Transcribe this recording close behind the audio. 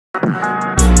Hello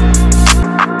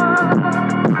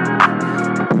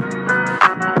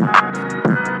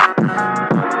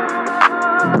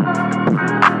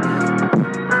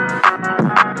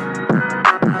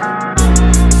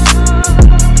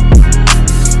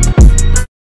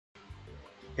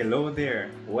there,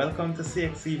 welcome to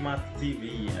CXC Math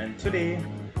TV, and today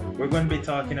we're going to be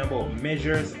talking about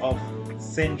measures of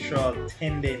central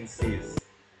tendencies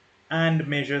and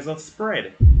measures of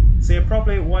spread. So you're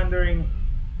probably wondering,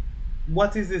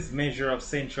 what is this measure of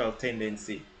central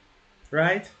tendency,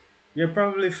 right? You're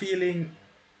probably feeling,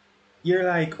 you're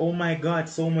like, oh my god,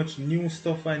 so much new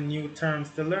stuff and new terms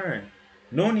to learn.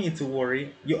 No need to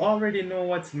worry, you already know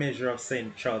what's measure of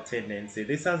central tendency.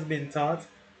 This has been taught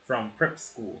from prep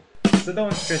school, so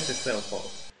don't stress yourself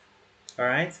out.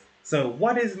 Alright, so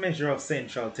what is measure of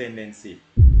central tendency?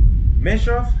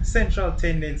 Measure of central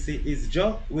tendency is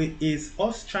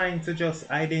us trying to just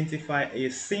identify a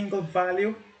single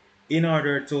value in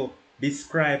order to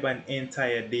describe an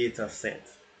entire data set.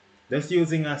 Just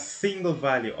using a single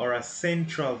value or a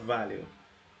central value.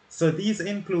 So these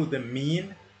include the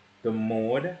mean, the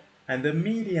mode, and the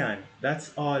median.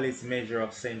 That's all its measure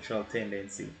of central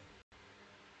tendency.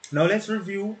 Now let's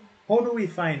review, how do we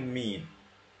find mean?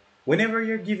 Whenever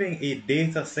you're giving a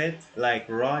data set like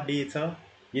raw data,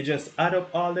 you just add up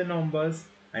all the numbers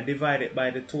and divide it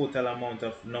by the total amount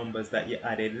of numbers that you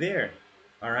added there.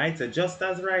 Alright, so just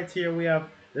as right here we have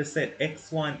the set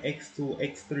x1, x2,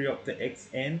 x3 up to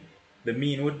xn. The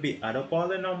mean would be add up all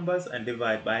the numbers and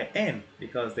divide by n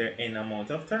because they're n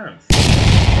amount of terms.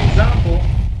 Example,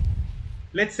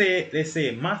 let's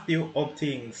say Matthew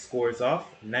obtained scores of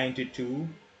 92,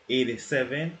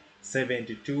 87,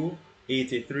 72,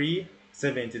 83,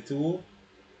 72,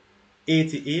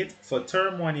 88 for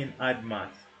term 1 in Add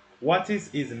Math. What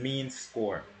is his mean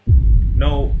score?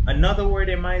 Now, another word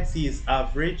you might see is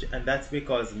average, and that's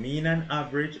because mean and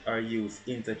average are used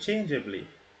interchangeably.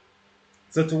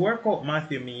 So to work out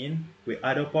Matthew mean, we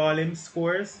add up all his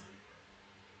scores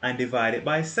and divide it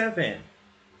by 7.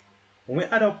 When we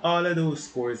add up all of those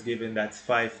scores given, that's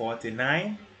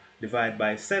 549, divide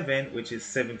by 7, which is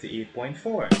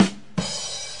 78.4.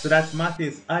 So that's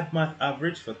Matthew's Add Math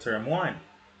average for term 1.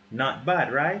 Not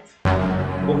bad, right?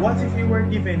 But what if you were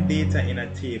given data in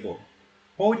a table?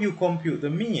 How do you compute the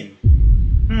mean?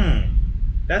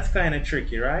 That's kind of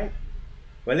tricky, right?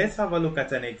 Well, let's have a look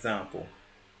at an example.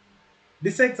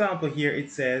 This example here, it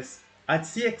says, at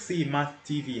CXC Math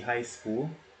TV High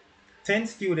School, 10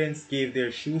 students gave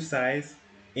their shoe size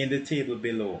in the table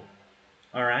below.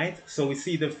 Alright, so we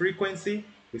see the frequency.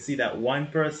 We see that one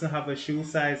person have a shoe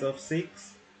size of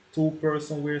 6, 2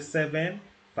 persons wear 7,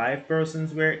 5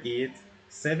 persons wear 8,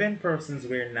 7 persons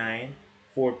wear 9,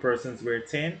 4 persons wear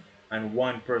 10, and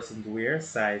 1 person wear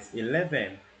size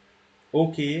 11.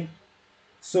 Okay,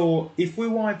 so if we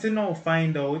want to now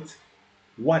find out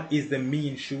what is the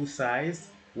mean shoe size,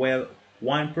 well,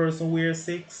 1 person wears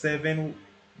 6, 7,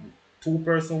 2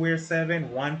 person wear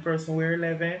 7, 1 person wear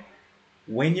 11.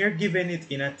 When you're given it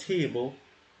in a table,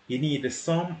 you need the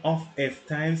sum of f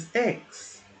times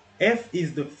x. F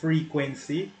is the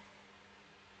frequency,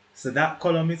 so that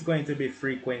column is going to be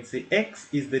frequency. X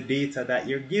is the data that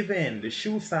you're given, the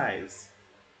shoe size.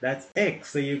 That's x.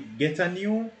 So you get a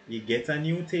new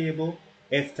table,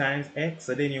 f times x.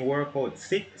 So then you work out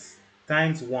 6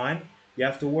 times 1. You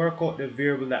have to work out the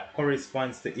variable that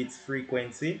corresponds to its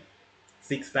frequency.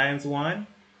 6 times 1,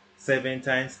 7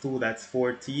 times 2, that's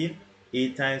 14.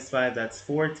 8 times 5, that's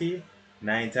 40.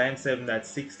 9 times 7, that's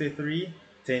 63.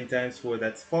 10 times 4,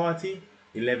 that's 40.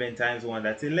 11 times 1,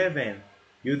 that's 11.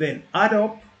 You then add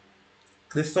up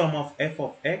the sum of f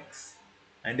of x,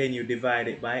 and then you divide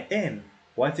it by n.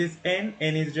 What is n?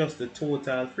 N is just the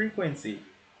total frequency.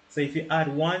 So if you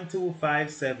add 1, 2,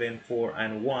 5, 7, 4,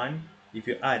 and 1, if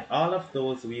you add all of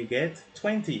those, we get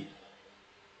 20.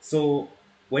 So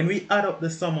when we add up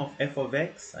the sum of f of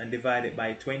x and divide it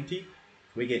by 20,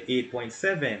 we get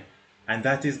 8.7. And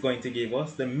that is going to give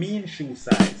us the mean shoe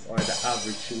size or the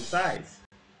average shoe size.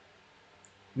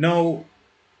 Now,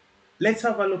 let's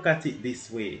have a look at it this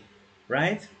way,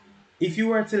 right? If you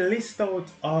were to list out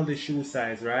all the shoe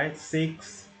size, right?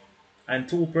 6 and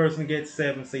 2 person get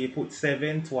 7, so you put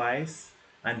 7 twice.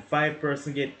 And 5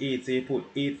 person get 8, so you put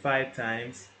 8 5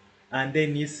 times. And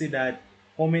then you see that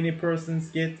how many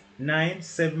persons get 9?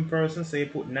 7 persons, so you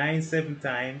put 9 7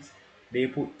 times. They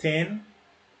put 10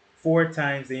 4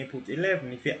 times, then you put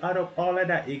 11. If you add up all of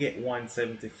that, you get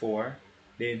 174.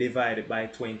 Then you divide it by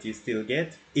 20, you still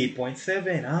get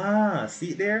 8.7. Ah,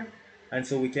 see there? And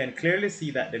so we can clearly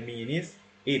see that the mean is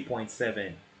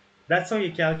 8.7. That's how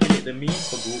you calculate the mean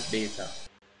for group data.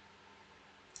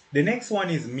 The next one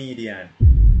is median.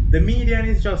 The median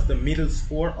is just the middle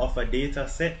score of a data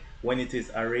set when it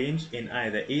is arranged in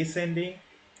either ascending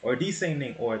or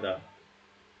descending order.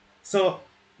 So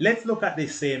let's look at the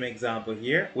same example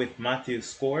here with Matthew's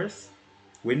scores.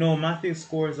 We know Matthew's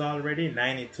scores already: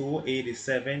 92,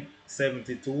 87,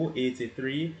 72,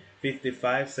 83,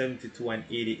 55, 72, and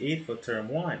 88 for term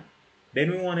 1.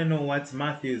 Then we want to know what's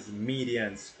Matthew's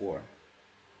median score.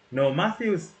 Now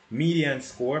Matthew's median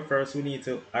score, first we need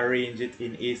to arrange it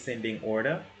in ascending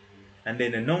order, and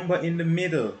then a number in the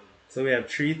middle. So we have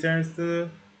 3 terms to the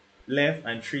left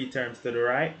and 3 terms to the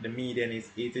right. The median is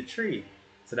 83.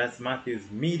 So that's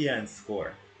Matthew's median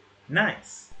score.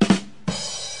 Nice.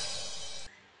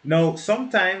 Now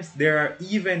sometimes there are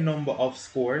even number of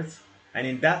scores, and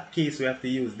in that case we have to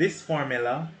use this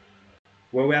formula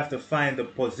where we have to find the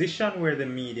position where the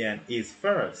median is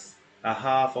first, a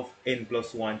half of n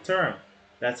plus 1 term.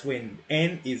 That's when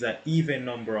n is an even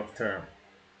number of terms.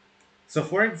 So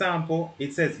for example,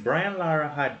 it says Brian Lara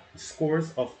had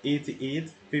scores of 88,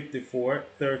 54,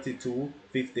 32,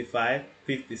 55,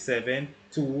 57,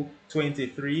 2,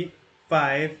 23,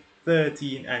 5,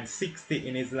 13, and 60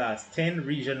 in his last 10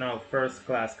 regional first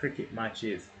class cricket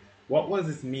matches. What was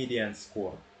his median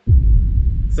score?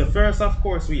 So first, of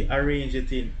course, we arrange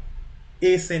it in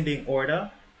ascending order.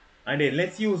 And then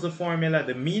let's use the formula.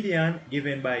 The median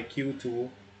given by Q2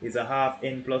 is a half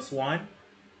n plus 1.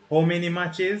 How many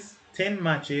matches? 10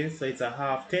 matches, so it's a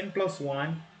half 10 plus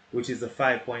 1, which is a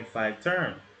 5.5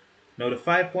 term. Now the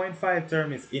 5.5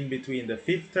 term is in between the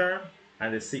 5th term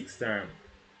and the 6th term.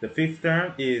 The 5th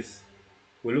term is,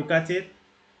 we look at it,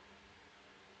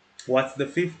 what's the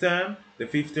 5th term? The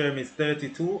 5th term is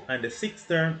 32 and the 6th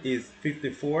term is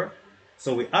 54.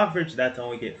 So we average that and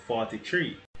we get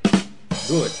 43.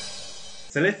 Good.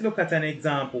 So let's look at an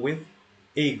example with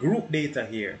a group data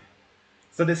here.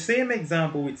 So the same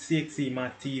example with CXC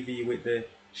Math TV with the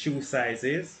shoe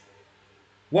sizes.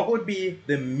 What would be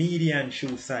the median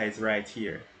shoe size right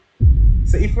here?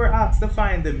 So if we're asked to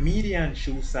find the median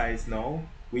shoe size now,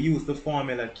 we use the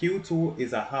formula Q2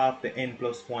 is a half the n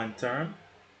plus 1 term.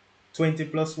 20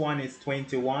 plus 1 is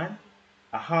 21.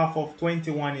 A half of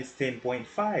 21 is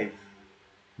 10.5.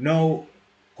 Now,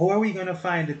 how are we going to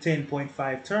find the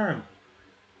 10.5 term?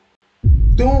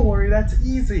 Don't worry, that's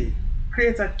easy.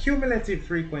 Create a cumulative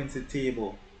frequency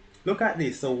table. Look at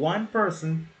this. So one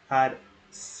person had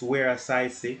wear a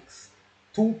size 6.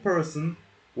 2 person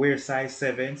wear size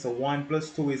 7. So 1 plus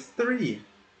 2 is 3.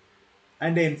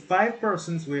 And then 5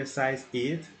 persons wear size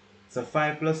 8. So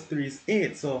 5 plus 3 is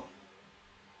 8. So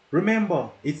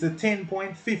remember, it's the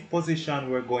 10.5 position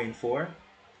we're going for.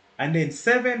 And then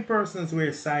 7 persons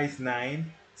wear size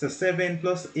 9. So 7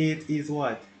 plus 8 is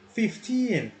what?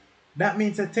 15. That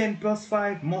means a 10 plus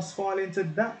 5 must fall into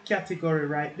that category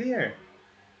right there.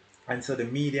 And so the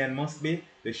median must be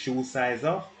the shoe size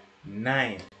of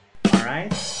 9.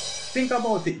 Alright? Think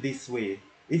about it this way.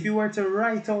 If you were to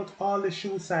write out all the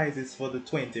shoe sizes for the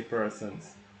 20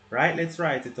 persons, right? Let's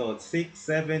write it out. 6,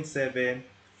 7, 7,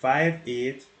 5,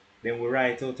 8. Then we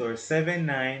write out our 7,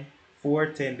 9, 4,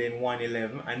 10, then 1,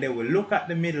 11. And then we look at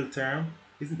the middle term.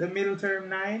 Isn't the middle term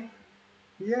 9?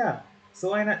 Yeah.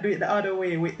 So why not do it the other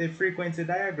way with the frequency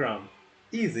diagram?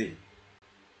 Easy.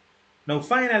 Now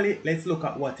finally, let's look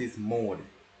at what is mode.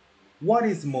 What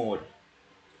is mode?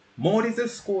 Mode is a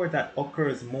score that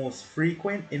occurs most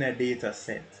frequent in a data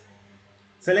set.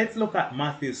 So let's look at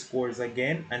Matthew's scores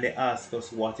again, and they ask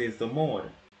us what is the mode.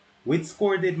 Which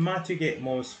score did Matthew get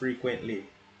most frequently?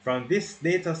 From this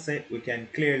data set, we can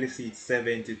clearly see it's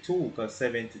 72 because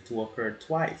 72 occurred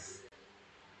twice.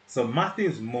 So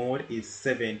Matthew's mode is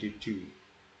 72.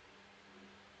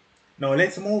 Now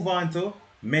let's move on to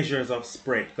measures of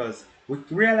spread, because we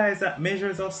realize that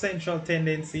measures of central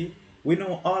tendency, we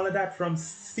know all of that from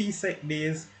Csec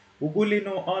days. We really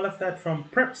know all of that from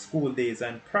prep school days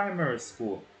and primary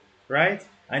school, right?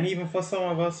 And even for some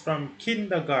of us from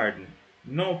kindergarten,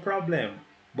 no problem.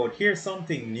 But here's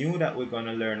something new that we're going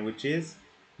to learn, which is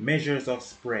measures of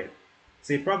spread.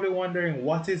 So you're probably wondering,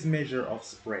 what is measure of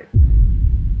spread?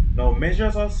 Now,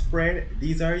 measures of spread,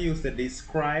 these are used to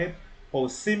describe how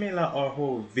similar or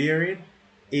how varied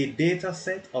a data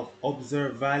set of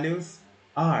observed values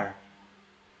are.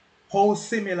 How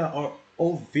similar or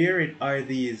how varied are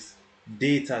these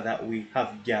data that we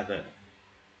have gathered?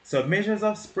 So measures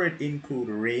of spread include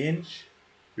range,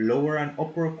 lower and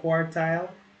upper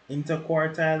quartile,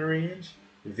 interquartile range,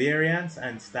 variance,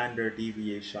 and standard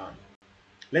deviation.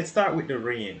 Let's start with the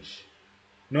range.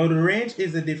 Now the range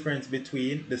is the difference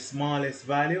between the smallest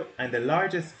value and the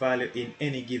largest value in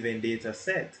any given data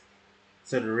set.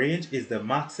 So the range is the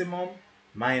maximum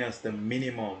minus the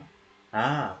minimum.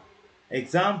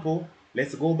 Example,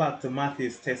 Let's go back to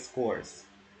Matthew's test scores.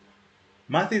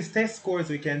 Matthew's test scores,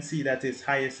 we can see that his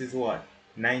highest is what?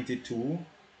 92,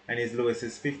 and his lowest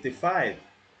is 55.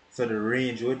 So the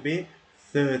range would be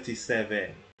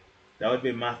 37. That would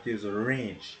be Matthew's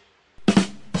range.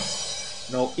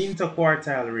 Now,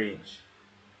 interquartile range.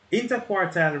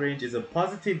 Interquartile range is a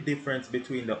positive difference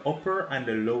between the upper and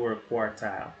the lower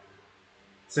quartile.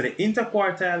 So the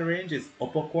interquartile range is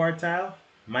upper quartile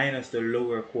minus the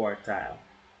lower quartile.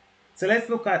 So let's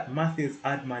look at Matthew's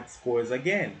ADMAT scores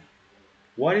again.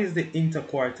 What is the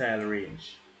interquartile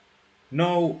range?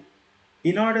 Now,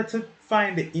 in order to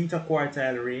find the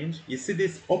interquartile range, you see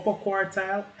this upper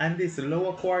quartile and this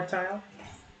lower quartile?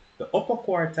 The upper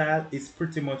quartile is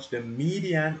pretty much the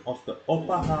median of the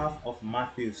upper half of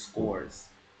Matthew's scores.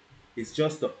 It's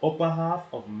just the upper half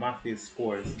of Matthew's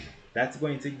scores. That's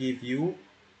going to give you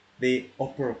the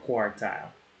upper quartile.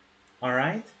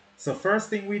 Alright? So first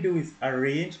thing we do is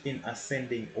arrange in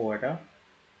ascending order.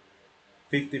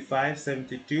 55,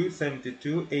 72,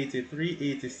 72, 83,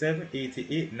 87,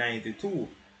 88, 92.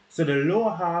 So the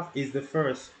lower half is the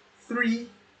first 3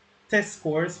 test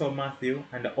scores for Matthew,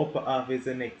 and the upper half is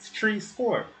the next 3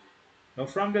 score. Now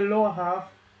from the lower half,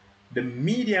 the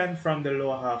median from the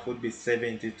lower half would be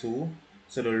 72.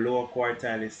 So the lower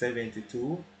quartile is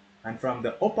 72. And from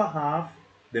the upper half,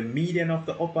 the median of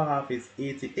the upper half is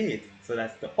 88. So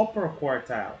that's the upper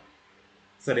quartile.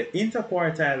 So the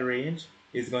interquartile range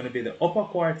is going to be the upper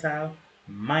quartile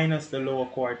minus the lower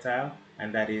quartile,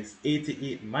 and that is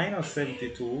 88 minus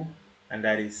 72, and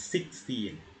that is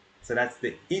 16. So that's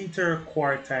the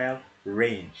interquartile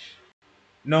range.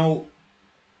 Now,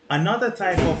 another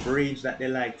type of range that they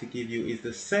like to give you is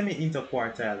the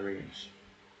semi-interquartile range.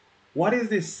 What is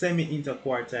this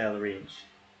semi-interquartile range?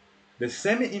 The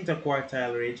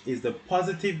semi-interquartile range is the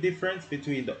positive difference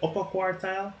between the upper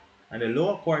quartile and the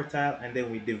lower quartile, and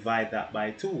then we divide that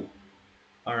by 2.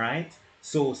 Alright?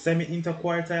 So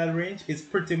semi-interquartile range is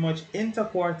pretty much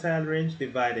interquartile range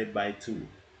divided by 2.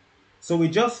 So we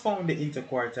just found the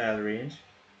interquartile range,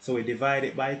 so we divide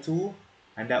it by 2,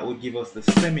 and that would give us the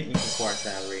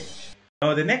semi-interquartile range.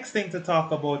 Now the next thing to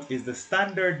talk about is the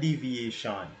standard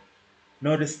deviation.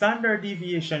 Now the standard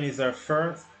deviation is our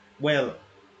first,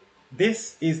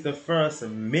 this is the first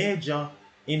major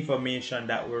information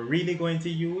that we're really going to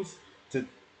use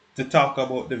to talk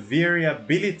about the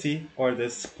variability or the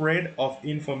spread of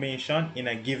information in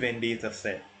a given data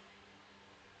set.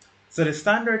 So the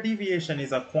standard deviation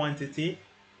is a quantity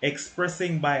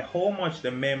expressing by how much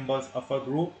the members of a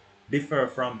group differ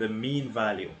from the mean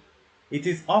value. It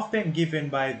is often given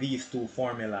by these 2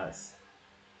 formulas.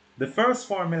 The first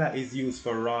formula is used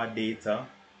for raw data,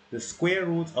 the square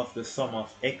root of the sum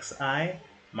of xi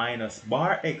minus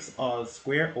bar x all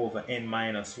square over n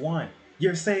minus 1.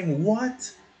 You're saying,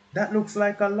 what? That looks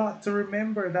like a lot to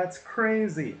remember. That's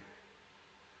crazy.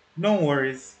 No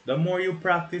worries. The more you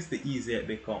practice, the easier it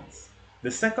becomes.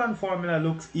 The second formula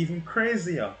looks even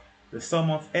crazier. The sum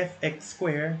of fx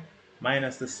squared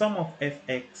minus the sum of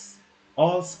fx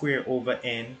all square over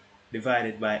n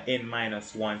divided by n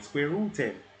minus 1 square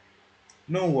rooted.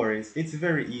 No worries, it's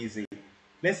very easy.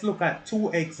 Let's look at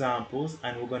 2 examples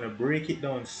and we're going to break it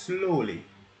down slowly.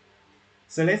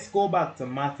 So let's go back to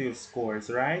Matthew's scores,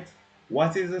 right?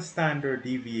 What is the standard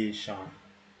deviation?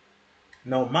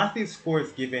 Now Matthew's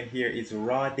scores given here is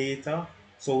raw data,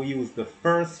 so we use the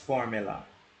first formula.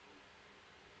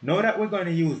 Now that we're going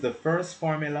to use the first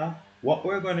formula, what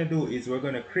we're going to do is we're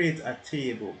going to create a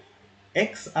table.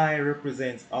 Xi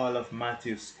represents all of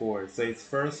Matthew's scores. So his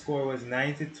first score was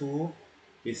 92,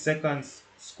 his second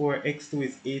score x2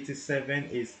 is 87,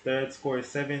 his third score is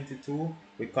 72.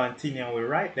 We continue and we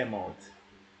write them out.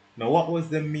 Now what was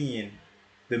the mean?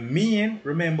 The mean,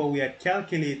 remember we had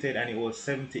calculated and it was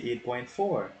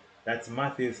 78.4. That's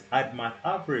Matthew's ADMAT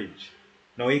average.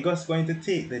 Now we're just going to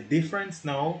take the difference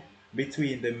now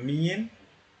between the mean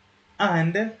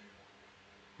and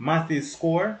Matthew's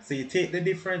score. So you take the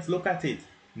difference, look at it.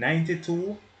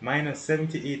 92 minus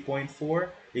 78.4,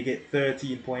 you get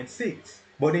 13.6.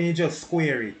 But then you just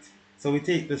square it. So we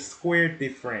take the squared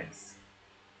difference.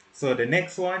 So the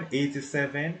next one,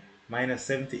 87 minus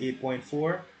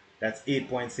 78.4, that's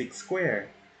 8.6 squared.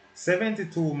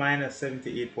 72 minus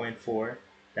 78.4,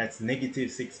 that's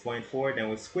negative 6.4, then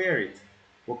we square it.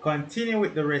 We'll continue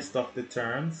with the rest of the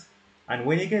terms. And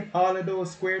when you get all of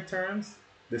those square terms,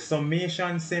 the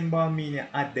summation symbol means you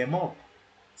add them up.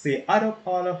 So you add up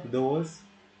all of those,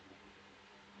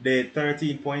 the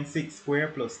 13.6 square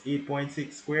plus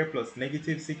 8.6 square plus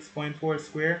negative 6.4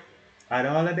 square, add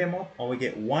all of them up and we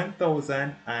get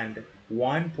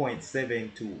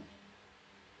 1001.72.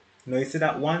 Now you see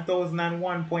that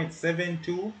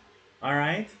 1001.72,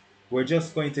 Alright? We're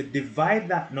just going to divide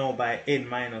that now by n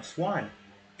minus 1.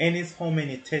 N is how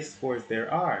many test scores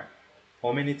there are.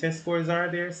 How many test scores are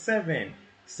there? 7.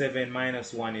 7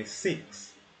 minus 1 is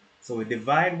 6. So we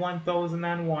divide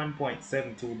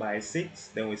 1001.72 by 6,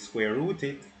 then we square root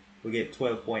it, we get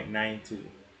 12.92.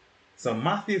 So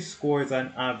Matthew's scores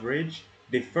on average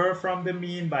differ from the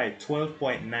mean by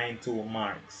 12.92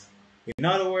 marks. In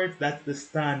other words, that's the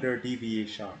standard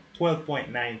deviation,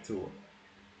 12.92.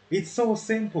 It's so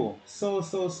simple, so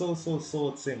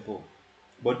simple.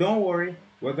 But don't worry,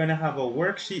 we're going to have a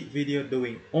worksheet video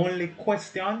doing only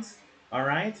questions,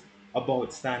 alright,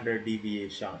 about standard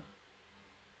deviation.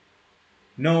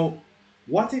 Now,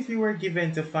 what if you were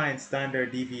given to find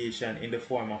standard deviation in the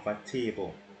form of a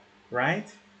table,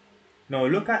 right? Now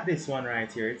look at this one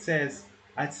right here. It says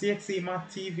at CXC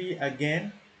Math TV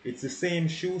again, it's the same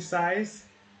shoe size.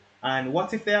 And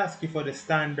what if they ask you for the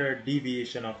standard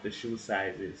deviation of the shoe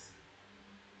sizes?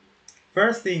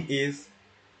 First thing is,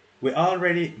 we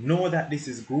already know that this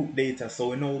is group data, so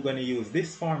we know we're going to use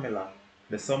this formula.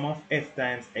 The sum of f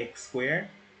times x squared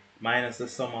minus the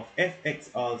sum of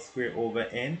fx all squared over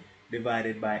n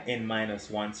divided by n minus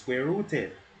 1 square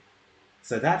rooted.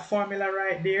 So that formula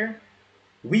right there,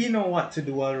 we know what to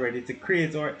do already to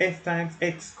create our f times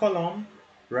x column,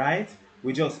 right?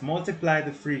 We just multiply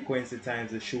the frequency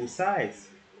times the shoe size.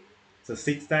 So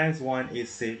 6 times 1 is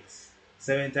 6,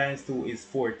 7 times 2 is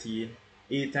 14,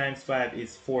 8 times 5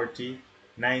 is 40,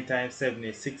 9 times 7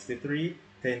 is 63,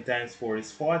 10 times 4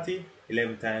 is 40,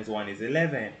 11 times 1 is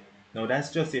 11. Now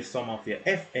that's just the sum of your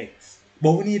fx.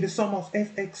 But we need the sum of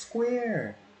fx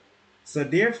squared. So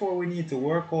therefore we need to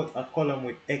work out a column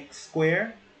with x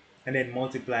squared and then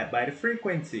multiply it by the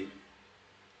frequency.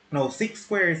 Now 6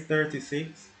 squared is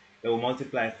 36. Then we'll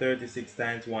multiply 36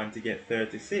 times 1 to get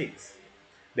 36.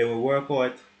 Then we work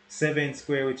out 7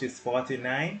 squared, which is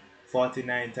 49.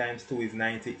 49 times 2 is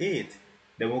 98.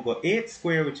 Then we'll go 8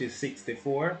 squared, which is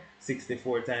 64.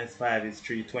 64 times 5 is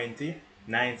 320.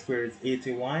 9 squared is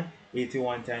 81.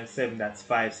 81 times 7, that's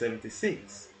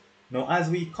 576. Now as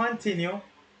we continue,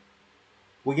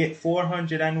 we get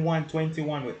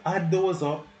 401.21. We add those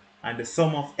up, and the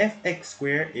sum of fx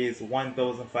squared is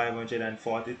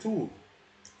 1542.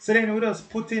 So then we just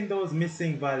put in those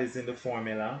missing values in the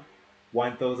formula.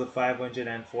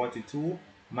 1542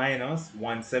 minus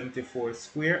 174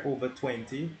 squared over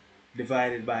 20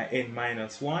 divided by n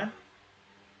minus 1.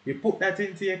 You put that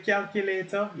into your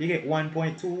calculator, you get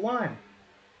 1.21.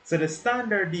 So the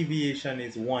standard deviation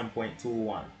is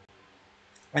 1.21.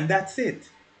 And that's it.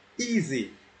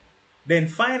 Easy. Then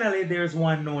finally, there's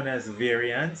one known as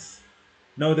variance.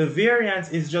 Now the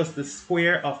variance is just the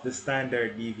square of the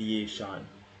standard deviation.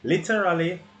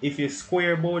 Literally, if you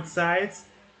square both sides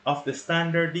of the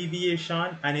standard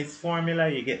deviation and its formula,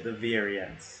 you get the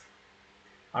variance.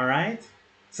 Alright?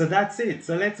 So that's it.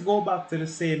 So let's go back to the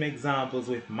same examples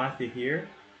with Matthew here.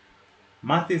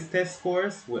 Matthew's test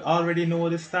scores, we already know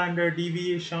the standard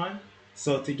deviation.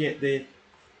 So to get the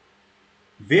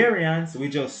variance, we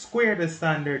just square the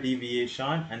standard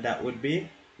deviation, and that would be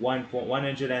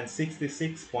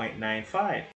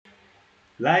 166.95.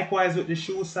 Likewise with the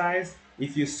shoe size,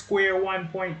 if you square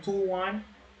 1.21,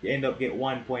 you end up get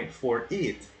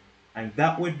 1.48, and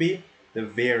that would be the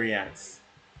variance.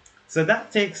 So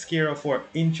that takes care of our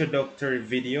introductory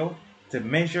video to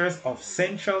measures of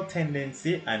central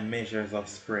tendency and measures of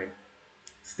spread.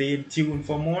 Stay tuned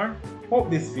for more. Hope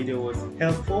this video was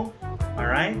helpful.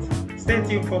 Alright, stay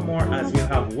tuned for more as we'll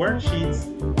have worksheets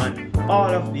on all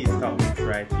of these topics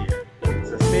right here.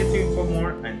 So stay tuned for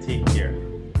more and take care.